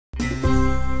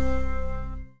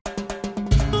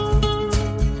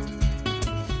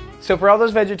So for all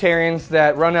those vegetarians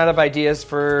that run out of ideas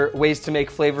for ways to make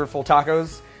flavorful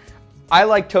tacos, I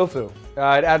like tofu. It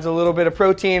adds a little bit of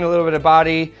protein, a little bit of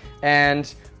body,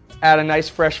 and add a nice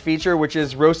fresh feature, which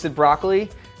is roasted broccoli.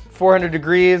 400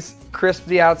 degrees, crisp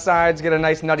the outsides, get a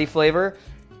nice nutty flavor.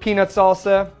 Peanut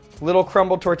salsa, little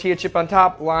crumbled tortilla chip on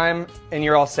top, lime, and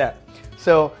you're all set.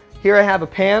 So here I have a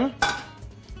pan.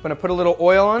 I'm gonna put a little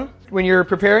oil on. When you're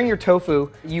preparing your tofu,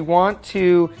 you want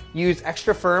to use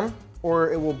extra firm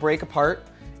or it will break apart.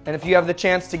 And if you have the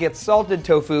chance to get salted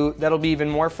tofu, that'll be even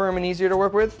more firm and easier to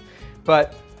work with.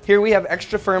 But here we have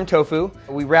extra firm tofu.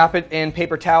 We wrap it in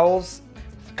paper towels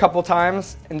a couple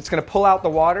times, and it's gonna pull out the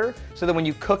water so that when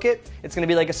you cook it, it's gonna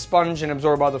be like a sponge and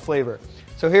absorb all the flavor.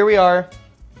 So here we are,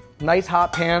 nice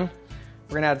hot pan.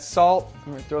 We're gonna add salt.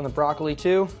 I'm gonna throw in the broccoli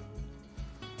too.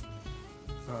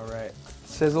 All right,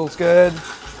 sizzle's good.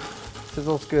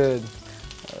 Sizzle's good.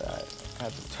 All right,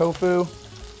 add some tofu.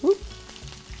 Whoop.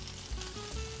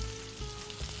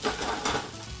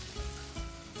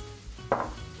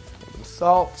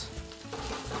 Salt.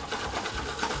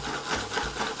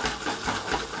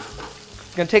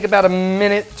 It's going to take about a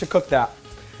minute to cook that.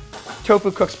 Tofu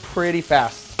cooks pretty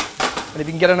fast. And if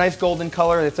you can get a nice golden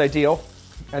color, it's ideal.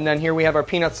 And then here we have our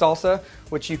peanut salsa,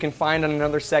 which you can find on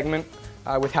another segment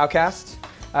with Howcast.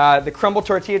 The crumbled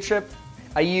tortilla chip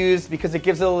I use because it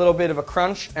gives it a little bit of a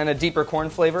crunch and a deeper corn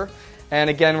flavor. And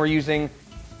again, we're using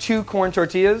 2 corn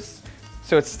tortillas,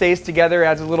 so it stays together,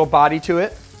 adds a little body to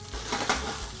it.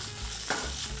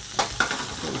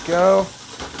 Go.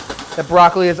 That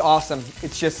broccoli is awesome.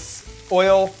 It's just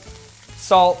oil,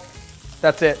 salt,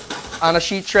 that's it. On a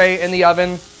sheet tray in the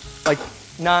oven, like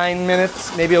 9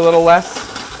 minutes, maybe a little less.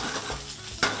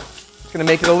 It's gonna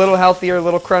make it a little healthier, a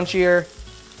little crunchier.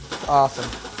 Awesome.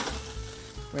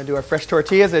 We're gonna do our fresh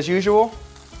tortillas as usual.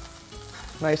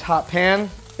 Nice hot pan,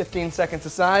 15 seconds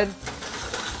aside.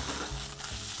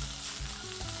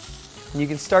 And you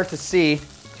can start to see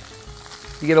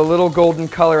you get a little golden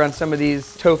color on some of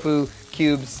these tofu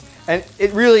cubes. And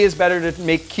it really is better to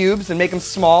make cubes and make them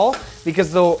small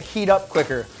because they'll heat up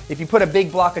quicker. If you put a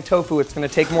big block of tofu, it's going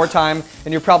to take more time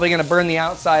and you're probably going to burn the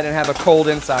outside and have a cold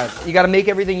inside. You got to make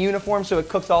everything uniform so it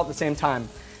cooks all at the same time.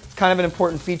 It's kind of an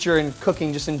important feature in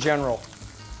cooking just in general.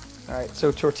 All right,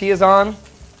 so tortillas on.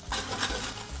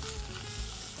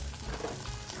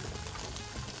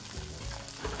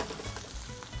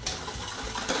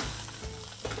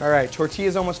 All right,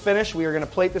 tortilla's almost finished. We are gonna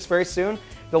plate this very soon.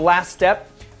 The last step,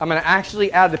 I'm gonna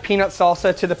actually add the peanut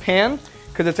salsa to the pan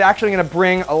because it's actually gonna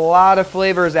bring a lot of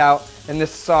flavors out in this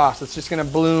sauce. It's just gonna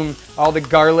bloom all the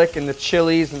garlic and the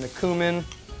chilies and the cumin.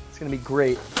 It's gonna be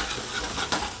great.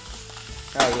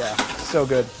 Oh yeah, so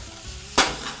good.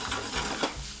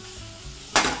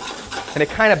 And it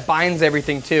kind of binds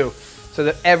everything too, so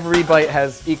that every bite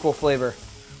has equal flavor.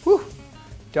 Whew,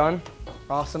 done,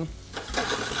 awesome.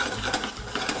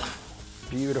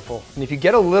 Beautiful. And if you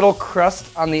get a little crust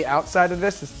on the outside of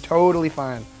this, it's totally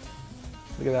fine.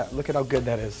 Look at that. Look at how good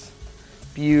that is.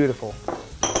 Beautiful.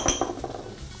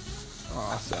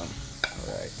 Awesome.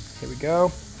 All right, here we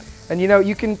go. And you know,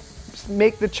 you can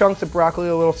make the chunks of broccoli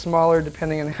a little smaller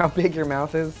depending on how big your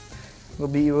mouth is. It'll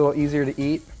be a little easier to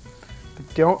eat.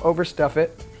 But don't overstuff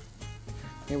it.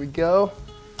 Here we go.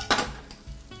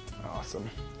 Awesome.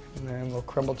 And then a little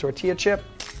crumbled tortilla chip.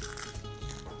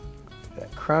 That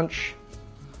crunch.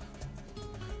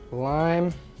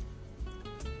 Lime.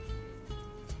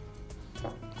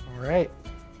 All right.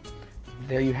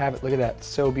 There you have it. Look at that.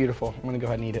 So beautiful. I'm going to go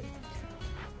ahead and eat it.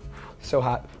 So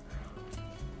hot.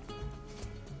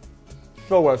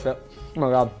 So worth it. Oh my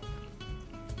God.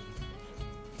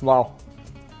 Wow.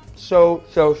 So,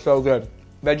 so, so good.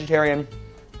 Vegetarian,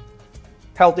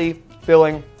 healthy,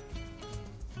 filling.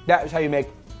 That is how you make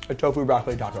a tofu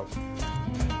broccoli taco.